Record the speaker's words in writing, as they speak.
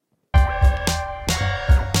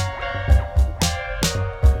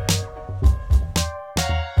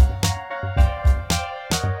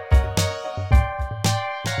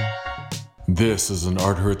This is an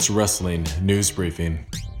Art Hurtz Wrestling news briefing.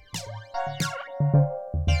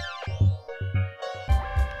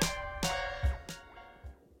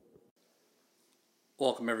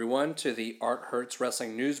 Welcome everyone to the Art Hurtz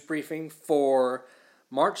Wrestling news briefing for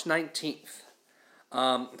March 19th.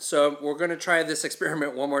 So we're going to try this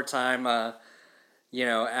experiment one more time.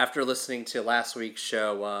 After listening to last week's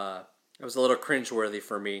show, it was a little cringeworthy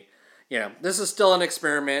for me. This is still an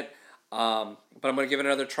experiment, but I'm going to give it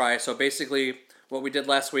another try. So basically, what we did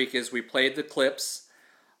last week is we played the clips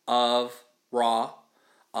of Raw,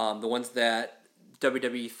 the ones that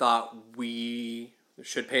WWE thought we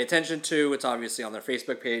should pay attention to. It's obviously on their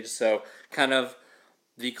Facebook page, so kind of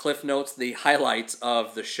the cliff notes, the highlights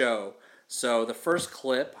of the show. So the first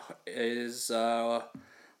clip is,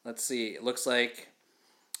 let's see, it looks like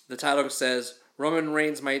the title says, Roman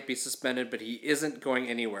Reigns might be suspended, but he isn't going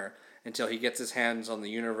anywhere until he gets his hands on the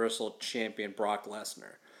Universal Champion Brock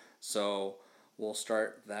Lesnar. So we'll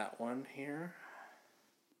start that one here.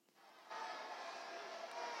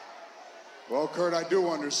 Well, Kurt, I do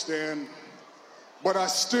understand, but I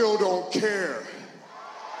still don't care.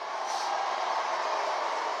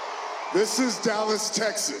 This is Dallas,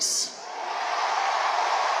 Texas.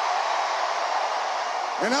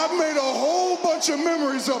 And I've made a whole bunch of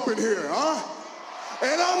memories up in here, huh?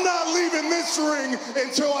 And I'm not leaving this ring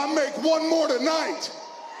until I make one more tonight.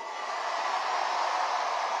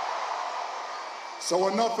 So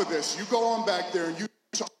enough of this. You go on back there and you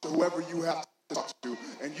talk to whoever you have to talk to,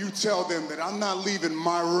 and you tell them that I'm not leaving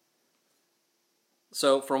my ring.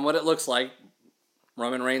 So from what it looks like,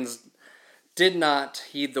 Roman Reigns did not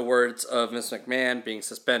heed the words of Vince McMahon being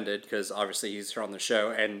suspended, because obviously he's here on the show,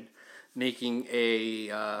 and making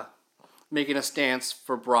a stance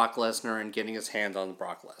for Brock Lesnar and getting his hand on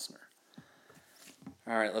Brock Lesnar.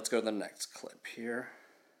 All right, let's go to the next clip here.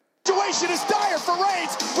 Situation is dire for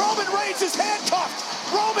Reigns. Roman Reigns is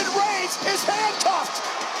handcuffed. Roman Reigns is handcuffed.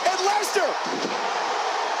 And Lesnar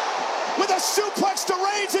with a suplex to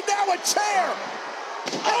Reigns and now a chair.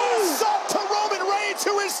 And an assault to Roman Reigns,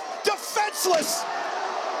 who is defenseless.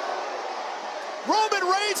 Roman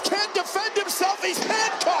Reigns can't defend himself. He's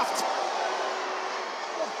handcuffed.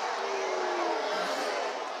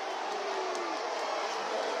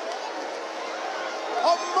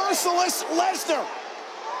 A merciless Lesnar.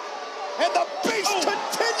 And the beast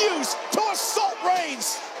continues to assault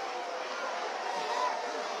Reigns.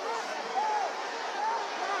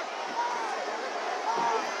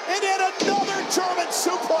 And then another German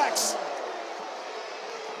suplex.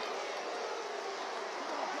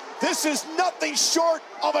 This is nothing short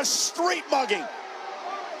of a street mugging.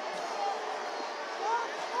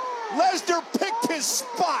 Lesnar picked his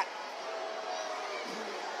spot.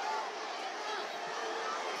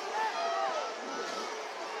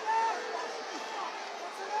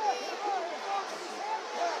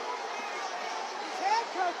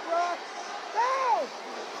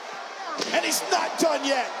 And he's not done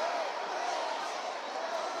yet.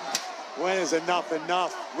 When is enough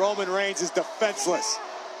enough? Roman Reigns is defenseless.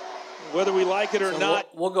 Whether we like it or not.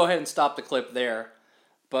 We'll go ahead and stop the clip there.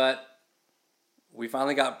 But we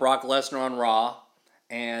finally got Brock Lesnar on Raw.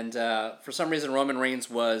 And for some reason, Roman Reigns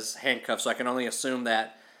was handcuffed. So I can only assume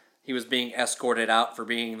that he was being escorted out for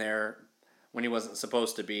being there when he wasn't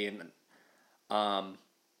supposed to be. And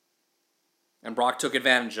Brock took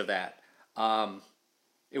advantage of that.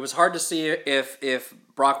 It was hard to see if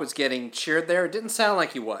Brock was getting cheered there. It didn't sound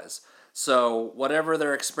like he was. So whatever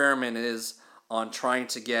their experiment is on trying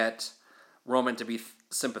to get Roman to be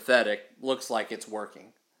sympathetic, looks like it's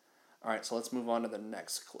working. All right, so let's move on to the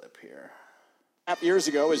next clip here. Years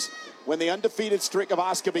ago is when the undefeated streak of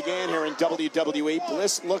Asuka began here in WWE.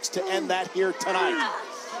 Bliss looks to end that here tonight.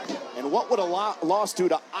 And what would a loss do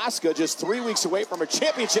to Asuka just 3 weeks away from her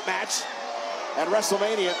championship match at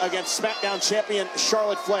WrestleMania against SmackDown champion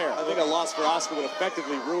Charlotte Flair? I think a loss for Asuka would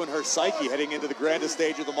effectively ruin her psyche heading into the grandest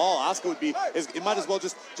stage of them all. Asuka would be, it might as well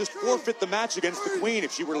just forfeit the match against the Queen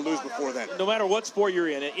if she were to lose before then. No matter what sport you're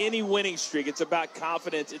in, any winning streak, it's about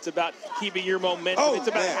confidence. It's about keeping your momentum. It's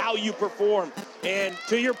about how you perform. And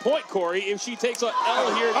to your point, Corey, if she takes an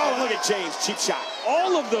L here. Oh, look at James, cheap shot.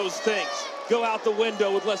 All of those things go out the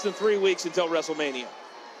window with less than 3 weeks until WrestleMania.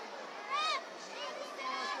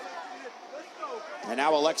 And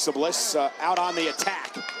now Alexa Bliss out on the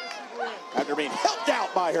attack after being helped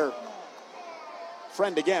out by her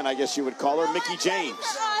friend again, I guess you would call her, Mickie James.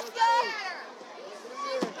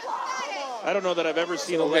 I don't know that I've ever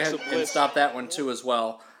seen Alexa Bliss. And stop that one too as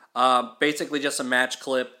well. Basically just a match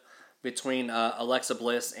clip between Alexa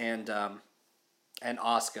Bliss and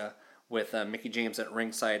Asuka, with Mickie James at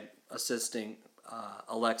ringside assisting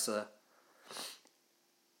Alexa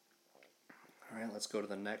All right, let's go to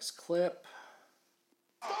the next clip.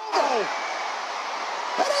 Oh!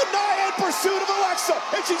 And now Nia in pursuit of Alexa,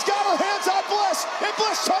 and she's got her hands on Bliss, and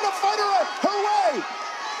Bliss trying to fight her way.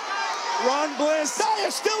 Run, Bliss.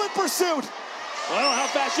 Nia still in pursuit. I don't know how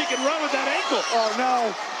fast she can run with that ankle. Oh,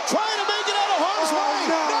 no. Trying to make it out of harm's way.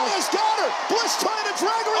 No. Nia's got her. Bliss trying to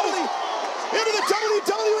drag her into the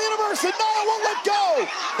WWE Universe, and Nia won't let go.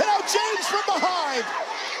 And now James from behind.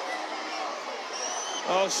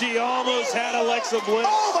 Oh, she almost had Alexa Bliss.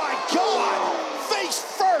 Oh, my God. Face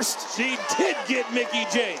first. She did get Mickie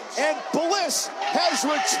James. And Bliss has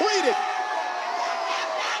retreated.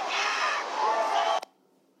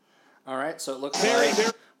 All right, so it looks like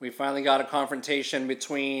we finally got a confrontation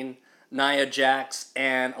between Nia Jax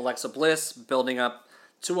and Alexa Bliss, building up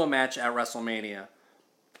to a match at WrestleMania.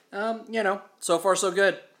 So far so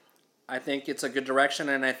good. I think it's a good direction,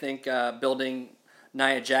 and I think building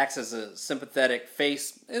Nia Jax as a sympathetic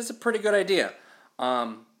face is a pretty good idea.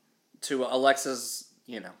 To Alexa's,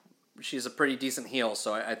 she's a pretty decent heel,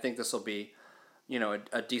 so I think this will be,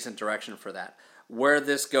 a decent direction for that. Where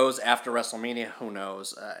this goes after WrestleMania, who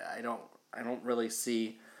knows? I don't really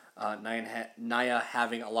see Nia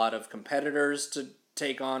having a lot of competitors to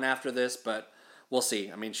take on after this, but we'll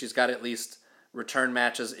see. I mean, she's got at least return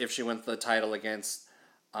matches if she wins the title against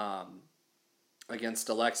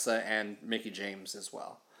Alexa and Mickie James as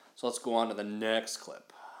well. So let's go on to the next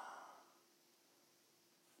clip.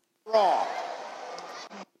 Raw.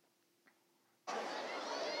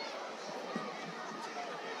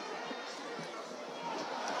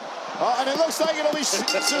 And it looks like it'll be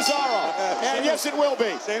Cesaro. And yes, it will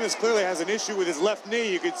be. Sheamus clearly has an issue with his left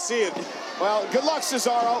knee. You could see it. Well, good luck,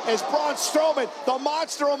 Cesaro, as Braun Strowman, the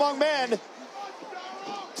monster among men,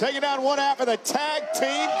 taking down one half of the tag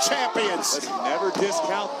team champions. Let's never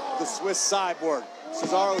discount the Swiss cyborg.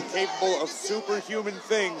 Cesaro is capable of superhuman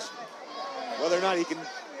things. Whether or not he can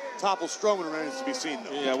topple Strowman remains to be seen,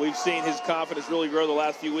 though. Yeah, we've seen his confidence really grow the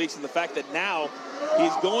last few weeks, and the fact that now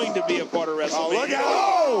he's going to be a part of WrestleMania. Oh, look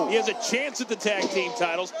out! He has a chance at the tag team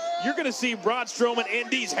titles. You're going to see Braun Strowman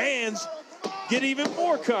and these hands get even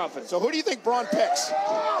more confident. So who do you think Braun picks?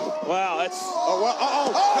 Wow, that's...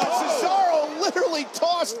 Cesaro literally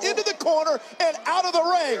tossed into the corner and out of the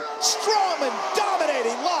ring. Strowman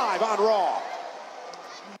dominating live on Raw.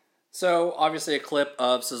 So, obviously a clip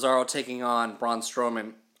of Cesaro taking on Braun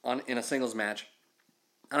Strowman in a singles match.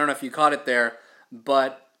 I don't know if you caught it there,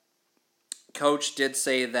 but Coach did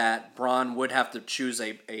say that Braun would have to choose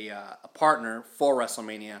a partner for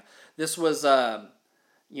WrestleMania. This was,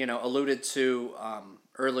 alluded to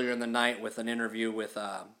earlier in the night with an interview with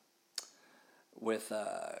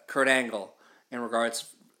Kurt Angle in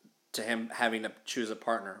regards to him having to choose a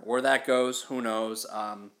partner. Where that goes, who knows?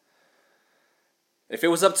 If it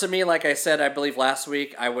was up to me, like I said, I believe last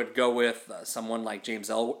week, I would go with someone like James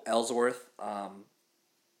Ellsworth.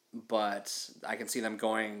 But I can see them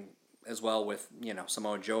going as well with,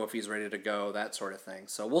 Samoa Joe if he's ready to go, that sort of thing.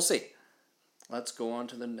 So we'll see. Let's go on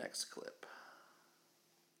to the next clip.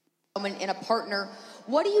 In a partner,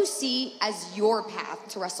 what do you see as your path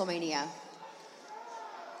to WrestleMania?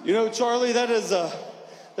 Charlie, that's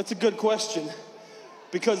a good question,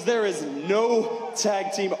 because there is no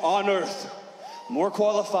tag team on earth more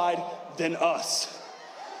qualified than us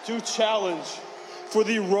to challenge for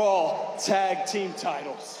the Raw tag team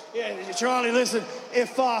titles. Yeah, Charlie, listen,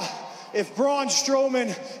 if Braun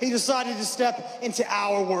Strowman, he decided to step into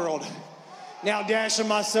our world, now Dash and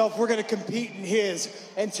myself, we're going to compete in his.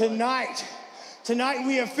 And tonight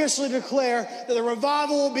we officially declare that the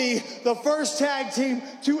Revival will be the first tag team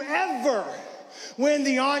to ever win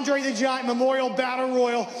the Andre the Giant Memorial Battle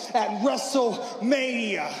Royal at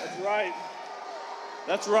WrestleMania. That's right.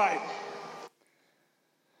 That's right.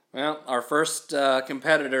 Well, our first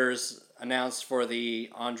competitors announced for the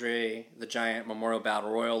Andre the Giant Memorial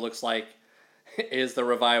Battle Royal looks like is the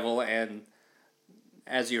Revival, and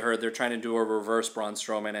as you heard, they're trying to do a reverse Braun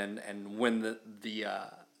Strowman and win the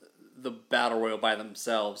Battle Royal by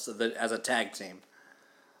themselves as a tag team.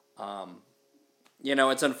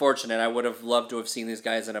 It's unfortunate. I would have loved to have seen these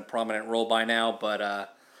guys in a prominent role by now, but I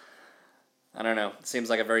don't know. It seems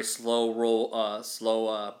like a very slow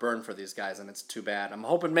burn for these guys, and it's too bad. I'm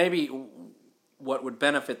hoping maybe what would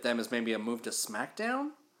benefit them is maybe a move to SmackDown.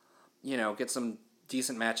 Get some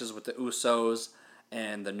decent matches with the Usos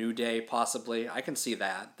and the New Day, possibly. I can see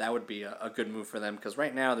that. That would be a good move for them, because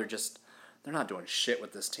right now they're not doing shit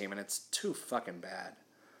with this team, and it's too fucking bad.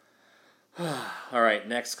 All right,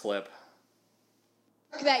 next clip.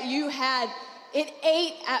 That you had, it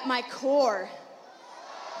ate at my core.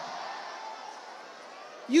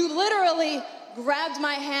 You literally grabbed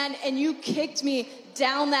my hand and you kicked me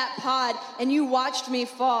down that pod and you watched me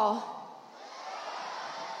fall.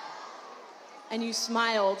 And you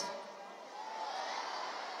smiled.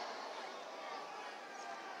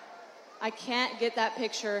 I can't get that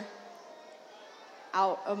picture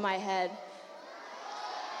out of my head.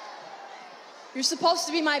 You're supposed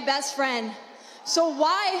to be my best friend. So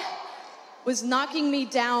why was knocking me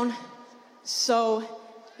down so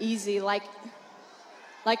easy, like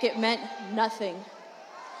it meant nothing?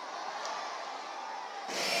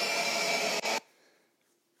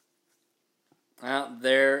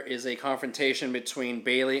 There is a confrontation between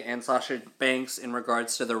Bayley and Sasha Banks in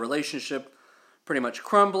regards to their relationship pretty much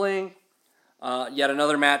crumbling. Yet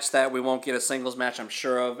another match that we won't get a singles match, I'm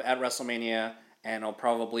sure of, at WrestleMania, and it'll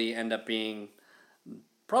probably end up being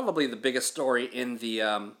probably the biggest story in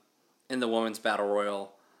the Women's Battle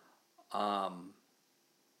Royal.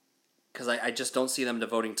 Because I just don't see them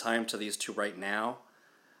devoting time to these two right now.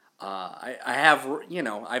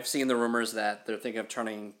 I've seen the rumors that they're thinking of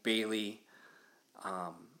turning Bayley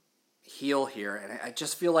heel here, and I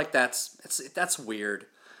just feel like that's weird.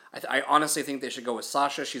 I honestly think they should go with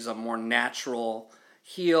Sasha. She's a more natural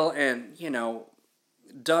heel, and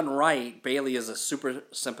done right, Bayley is a super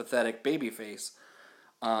sympathetic babyface.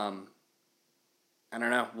 I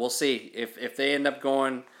don't know. We'll see if they end up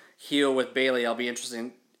going heel with Bayley. I'll be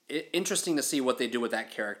interesting to see what they do with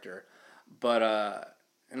that character. But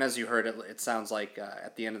and as you heard, it sounds like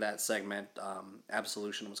at the end of that segment,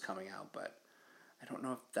 Absolution was coming out, but I don't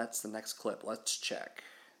know if that's the next clip. Let's check.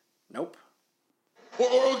 Nope.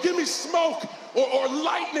 Or give me smoke, or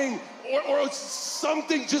lightning, or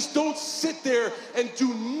something. Just don't sit there and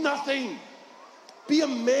do nothing. Be a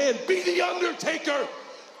man. Be the Undertaker.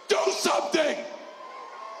 Do something.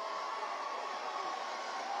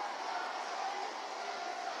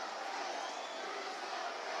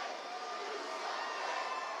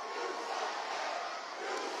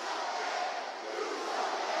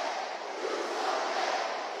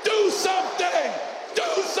 Do something.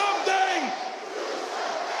 Do something.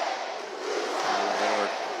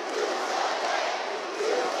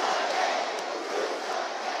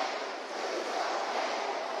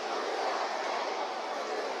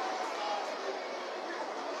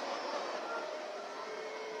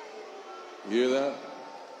 You hear that?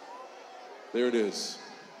 There it is.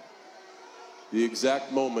 The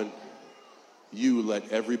exact moment you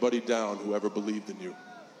let everybody down who ever believed in you.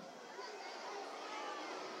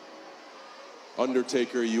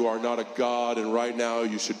 Undertaker, you are not a god, and right now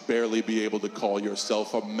you should barely be able to call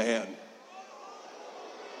yourself a man.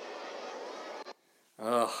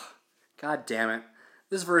 Ugh. God damn it.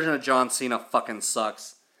 This version of John Cena fucking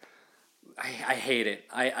sucks. I hate it.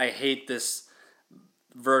 I hate this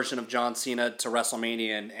version of John Cena to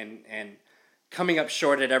WrestleMania and coming up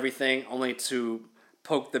short at everything only to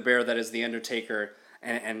poke the bear that is The Undertaker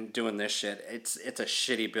and doing this shit. It's a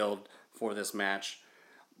shitty build for this match.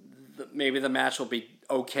 Maybe the match will be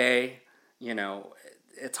okay.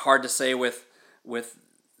 It's hard to say with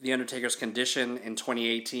The Undertaker's condition in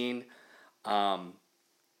 2018. But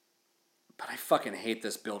I fucking hate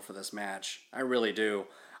this build for this match. I really do.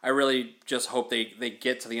 I really just hope they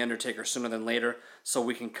get to The Undertaker sooner than later so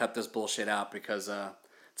we can cut this bullshit out because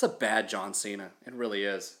it's a bad John Cena. It really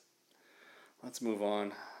is. Let's move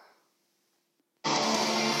on.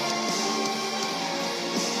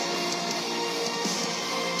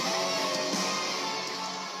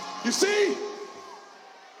 You see?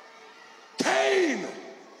 Kane!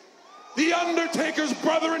 The Undertaker's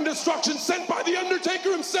brother in destruction, sent by The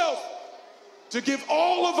Undertaker himself to give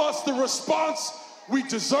all of us the response we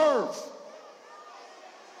deserve.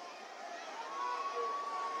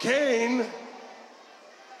 Kane,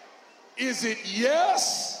 is it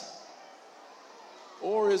yes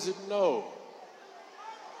or is it no?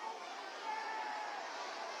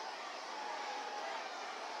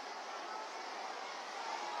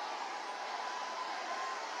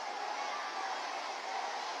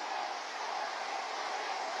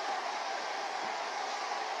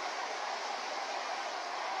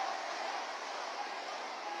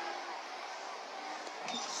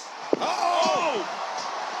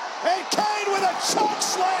 And Kane with a choke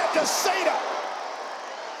slam to Cena.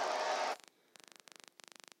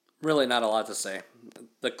 Really not a lot to say.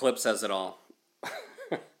 The clip says it all.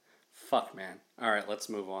 Fuck, man. All right, let's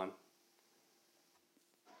move on.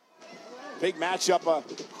 Big matchup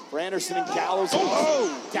for Anderson and Gallows.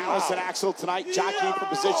 Gallows and Axel tonight jockeying for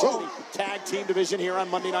position in the tag team division here on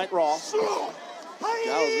Monday Night Raw. Gallows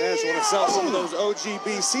and Anderson want to sell some of those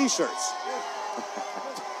OGBC shirts.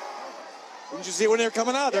 Didn't you see when they're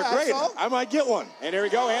coming out? They're great. I might get one. And here we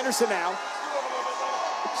go, Anderson now.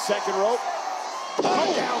 Second rope.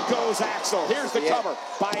 Down goes Axel. Here's the cover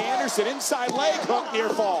by Anderson. Inside leg hook, near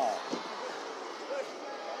fall.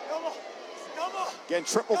 Again,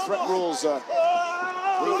 triple threat rules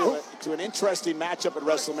lead to an interesting matchup at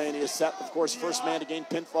WrestleMania set. Of course, first man to gain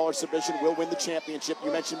pinfall or submission will win the championship.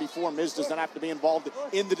 You mentioned before, Miz does not have to be involved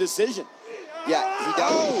in the decision. Yeah, he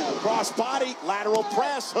does. Cross body, lateral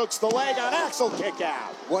press, hooks the leg on Axel, kick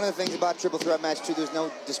out. One of the things about triple threat match, too, there's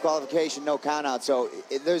no disqualification, no count out. So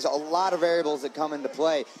there's a lot of variables that come into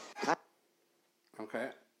play. Okay,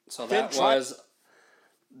 so that was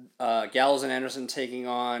Gallows and Anderson taking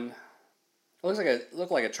on. It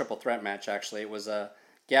looked like a triple threat match, actually. It was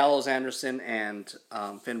Gallows, Anderson, and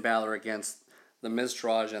Finn Balor against the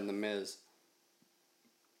Miztourage and the Miz.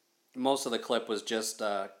 Most of the clip was just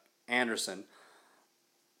Anderson.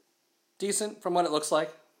 Decent from what it looks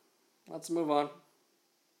like. Let's move on.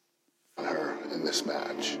 Her in this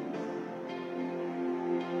match.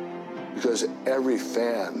 Because every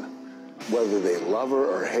fan, whether they love her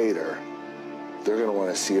or hate her, they're going to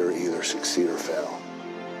want to see her either succeed or fail.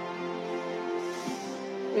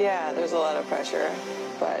 Yeah, there's a lot of pressure,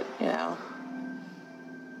 but,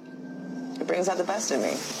 it brings out the best in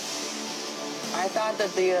me. I thought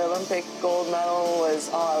that the Olympic gold medal was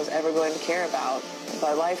all I was ever going to care about,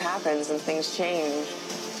 but life happens and things change.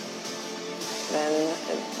 Then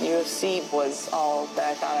UFC was all that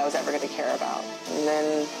I thought I was ever going to care about. And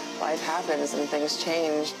then life happens and things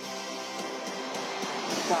change.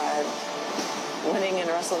 God, winning in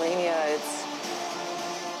WrestleMania,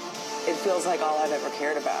 it feels like all I've ever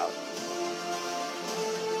cared about.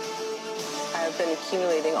 I've been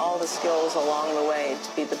accumulating all the skills along the way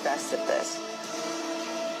to be the best at this.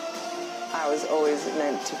 I was always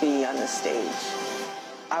meant to be on the stage.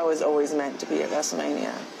 I was always meant to be at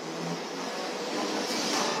WrestleMania.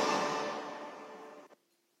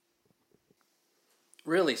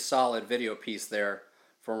 Really solid video piece there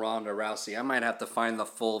for Ronda Rousey. I might have to find the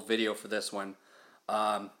full video for this one.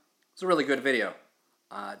 It's a really good video.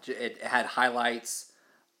 It had highlights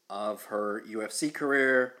of her UFC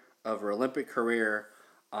career, of her Olympic career.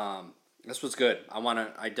 This was good.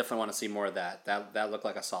 I definitely want to see more of that. That looked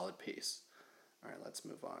like a solid piece. All right, let's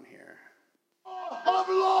move on here. Of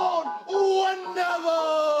Lord,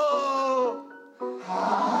 wonderful.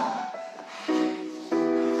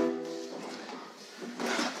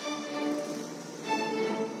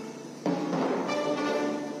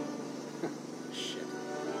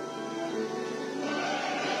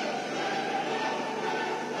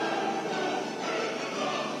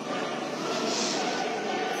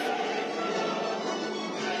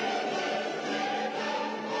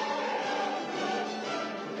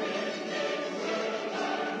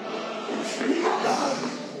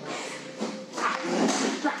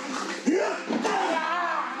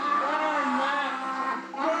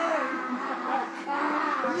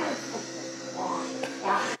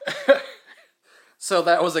 So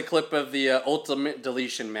that was a clip of the Ultimate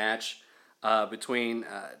Deletion match between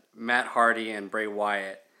Matt Hardy and Bray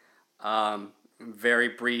Wyatt. Very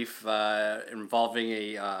brief,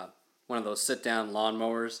 involving one of those sit-down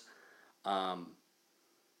lawnmowers. I'm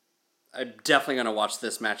definitely going to watch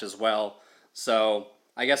this match as well. So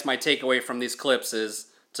I guess my takeaway from these clips is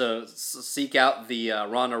to seek out the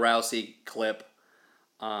Ronda Rousey clip,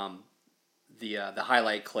 the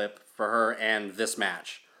highlight clip for her and this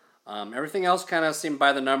match. Everything else kind of seemed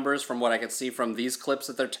by the numbers from what I could see from these clips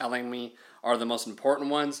that they're telling me are the most important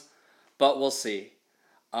ones, but we'll see.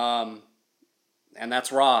 And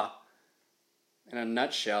that's Raw in a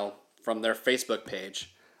nutshell from their Facebook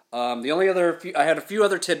page. I had a few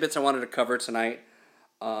other tidbits I wanted to cover tonight.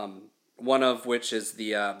 One of which is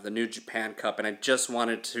the New Japan Cup, and I just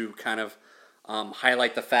wanted to kind of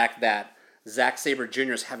highlight the fact that Zack Sabre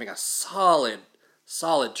Jr. is having a solid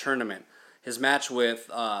tournament. His match with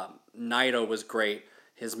Naito was great.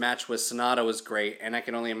 His match with Sonata was great, and I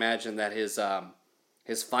can only imagine that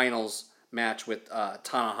his finals match with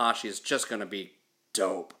Tanahashi is just going to be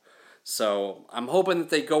dope. So I'm hoping that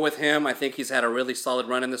they go with him. I think he's had a really solid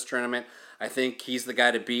run in this tournament. I think he's the guy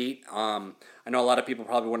to beat. I know a lot of people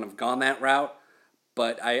probably wouldn't have gone that route,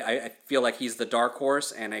 but I feel like he's the dark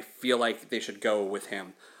horse, and I feel like they should go with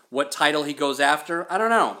him. What title he goes after, I don't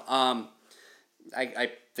know.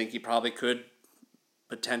 I think he probably could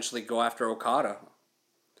potentially go after Okada.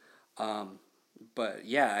 But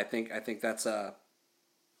yeah, I think that's a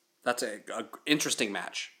interesting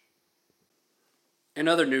match. In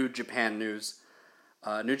other New Japan news,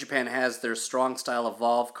 New Japan has their Strong Style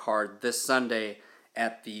Evolve card this Sunday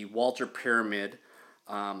at the Walter Pyramid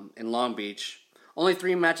in Long Beach. Only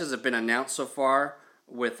 3 matches have been announced so far,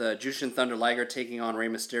 with Jushin Thunder Liger taking on Rey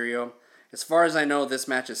Mysterio, As far as I know, this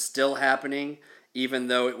match is still happening, even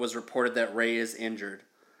though it was reported that Ray is injured.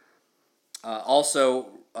 Also,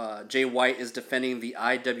 Jay White is defending the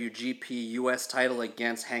IWGP US title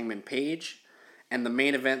against Hangman Page, and the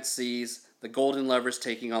main event sees the Golden Lovers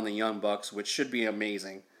taking on the Young Bucks, which should be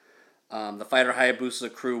amazing. The Fighter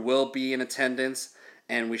Hayabusa crew will be in attendance,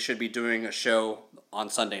 and we should be doing a show on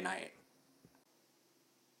Sunday night.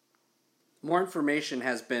 More information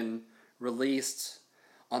has been released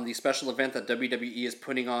on the special event that WWE is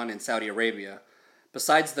putting on in Saudi Arabia.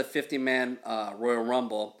 Besides the 50-man Royal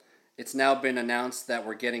Rumble, it's now been announced that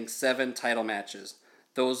we're getting 7 title matches.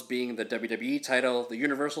 Those being the WWE title, the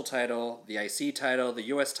Universal title, the IC title, the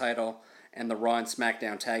US title, and the Raw and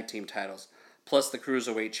SmackDown tag team titles, plus the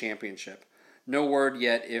Cruiserweight Championship. No word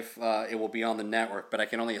yet if it will be on the network, but I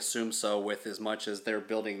can only assume so with as much as they're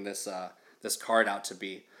building this card out to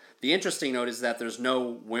be. The interesting note is that there's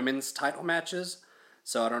no women's title matches,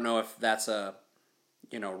 so I don't know if that's a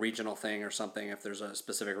regional thing or something, if there's a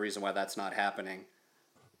specific reason why that's not happening.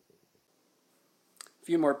 A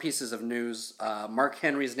few more pieces of news. Mark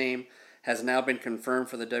Henry's name has now been confirmed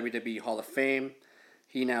for the WWE Hall of Fame.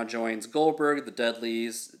 He now joins Goldberg, the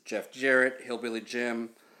Dudleys, Jeff Jarrett, Hillbilly Jim,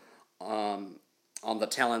 on the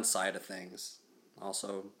talent side of things.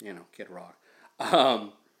 Also, Kid Rock.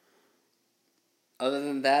 Other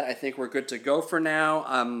than that, I think we're good to go for now.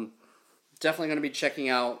 I'm definitely going to be checking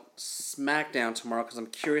out SmackDown tomorrow because I'm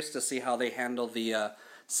curious to see how they handle the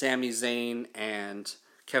Sami Zayn and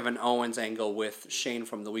Kevin Owens angle with Shane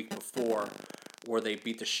from the week before, where they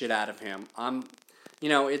beat the shit out of him.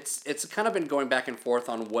 It's kind of been going back and forth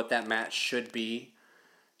on what that match should be.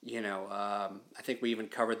 I think we even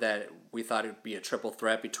covered that we thought it would be a triple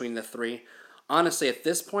threat between the three. Honestly, at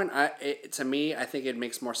this point, to me, I think it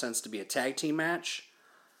makes more sense to be a tag team match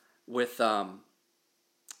with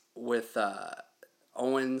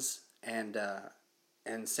Owens and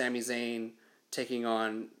Sami Zayn taking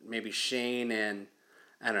on maybe Shane and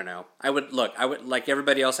I don't know. I would like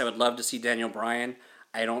everybody else. I would love to see Daniel Bryan.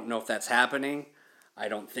 I don't know if that's happening. I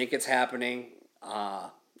don't think it's happening.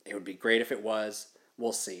 It would be great if it was.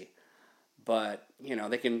 We'll see. But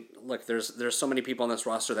they can look. There's so many people on this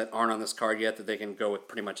roster that aren't on this card yet that they can go with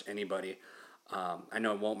pretty much anybody. I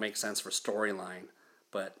know it won't make sense for storyline,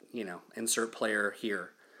 but insert player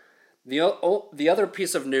here. The other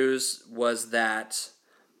piece of news was that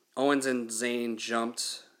Owens and Zayn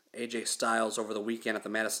jumped AJ Styles over the weekend at the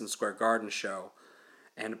Madison Square Garden show,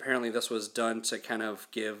 and apparently this was done to kind of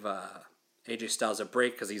give AJ Styles a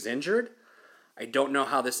break because he's injured. I don't know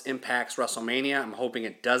how this impacts WrestleMania. I'm hoping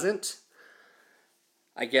it doesn't.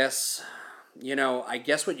 I guess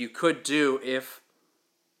what you could do if,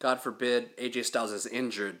 God forbid, AJ Styles is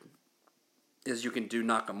injured, is you can do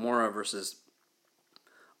Nakamura versus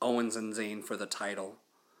Owens and Zayn for the title.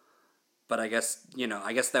 But I guess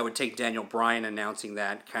that would take Daniel Bryan announcing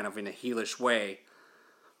that kind of in a heelish way,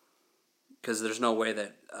 because there's no way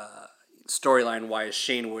that storyline-wise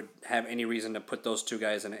Shane would have any reason to put those two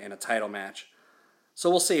guys in a title match. So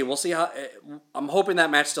we'll see. We'll see how. I'm hoping that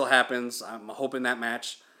match still happens. I'm hoping that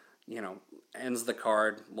match, ends the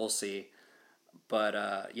card. We'll see.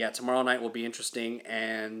 But tomorrow night will be interesting.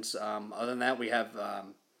 And other than that, we have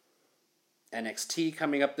NXT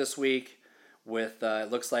coming up this week. With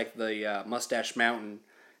it looks like the Mustache Mountain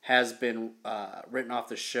has been written off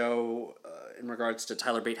the show in regards to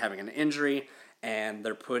Tyler Bate having an injury, and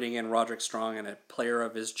they're putting in Roderick Strong and a player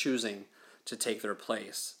of his choosing to take their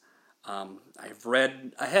place. I've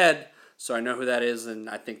read ahead, so I know who that is, and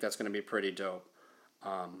I think that's going to be pretty dope.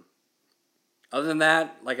 Other than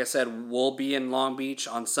that, like I said, we'll be in Long Beach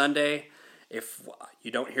on Sunday. If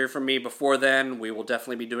you don't hear from me before then, we will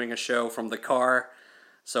definitely be doing a show from the car.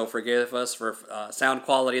 So forgive us for sound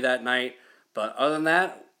quality that night. But other than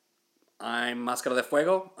that, I'm Mascara de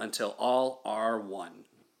Fuego. Until all are one.